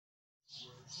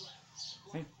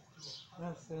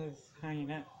This is how you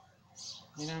get.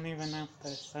 You don't even have to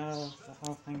sew the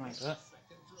whole thing like this.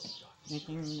 You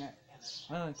can get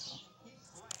really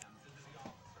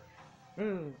cool.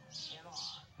 Ooh.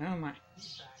 Oh my.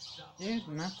 Dude,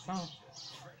 not so.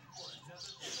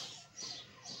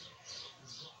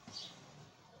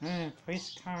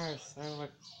 Police cars, so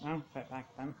what outfit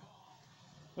back then.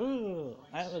 Ooh,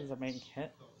 that was a big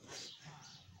hit.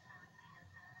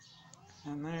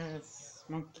 And there's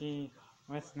Smokey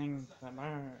listening to the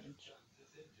birds.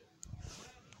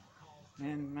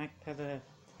 And back to the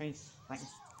police thing.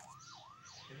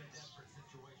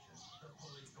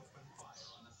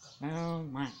 Oh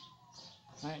my,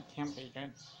 that can't be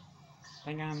good.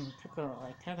 People,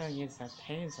 I could've used a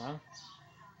taser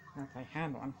if I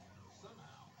had one.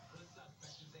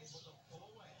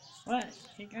 What?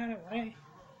 He got away?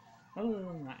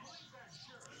 Oh my.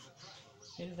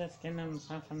 He's just getting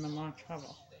himself into more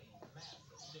trouble.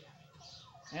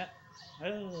 Yep.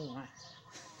 Oh my.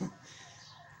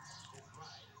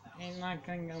 He's not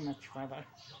gonna go much further.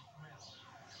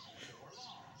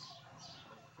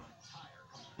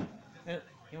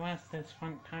 He lost his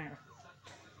front tire.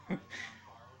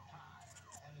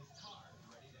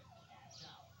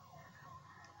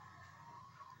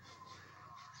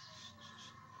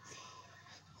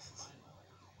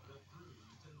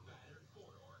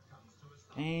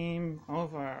 Game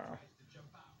over.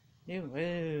 You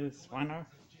lose, winner.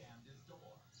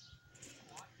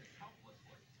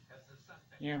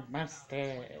 You're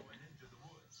busted.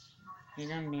 You're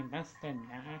gonna be busted,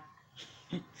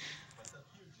 guy.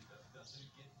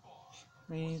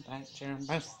 Me that you're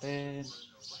busted.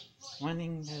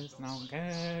 Winning is no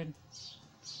good.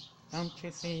 Don't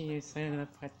you see you should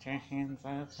have put your hands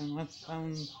up and let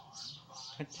them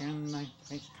put you in the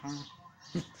police car?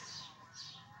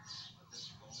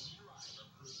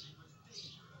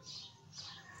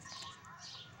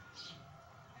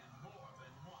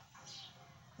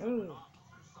 Ooh,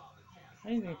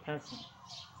 crazy person.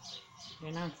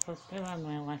 You're not supposed to on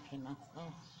my luckiness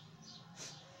though.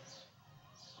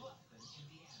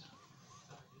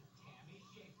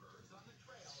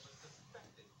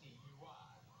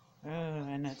 Oh,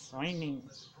 and it's raining.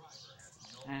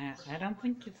 I don't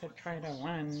think you should try to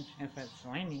run if it's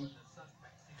raining.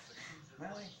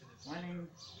 Really? Running?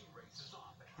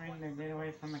 Trying to get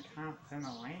away from the cops in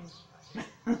the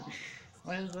rain?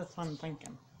 What is this one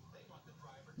thinking?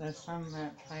 There's some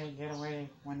that try to get away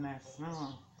when there's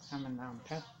snow coming down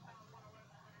too.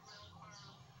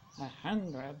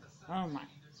 100? Oh my.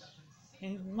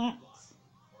 He's nuts.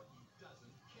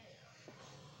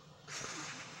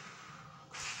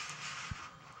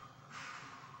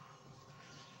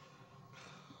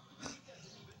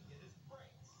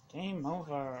 Game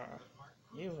over.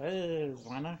 You lose,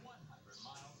 winner.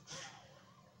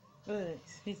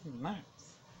 He's nuts.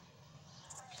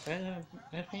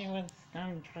 If he was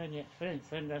going to try to get food,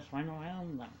 he'd just run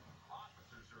around them.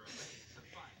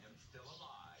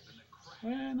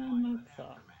 Well, I'm not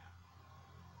so.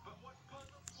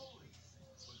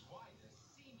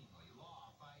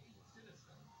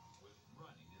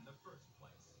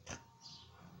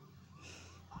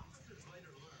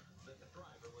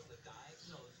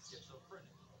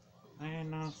 I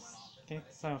know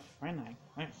schizophrenic.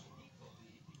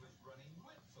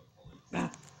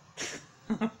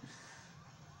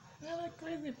 You're a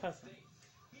crazy person.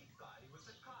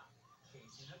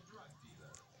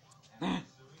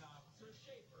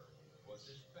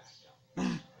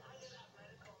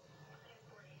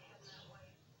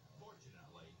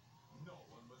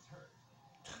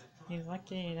 He's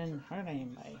lucky he didn't hurt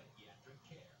anybody.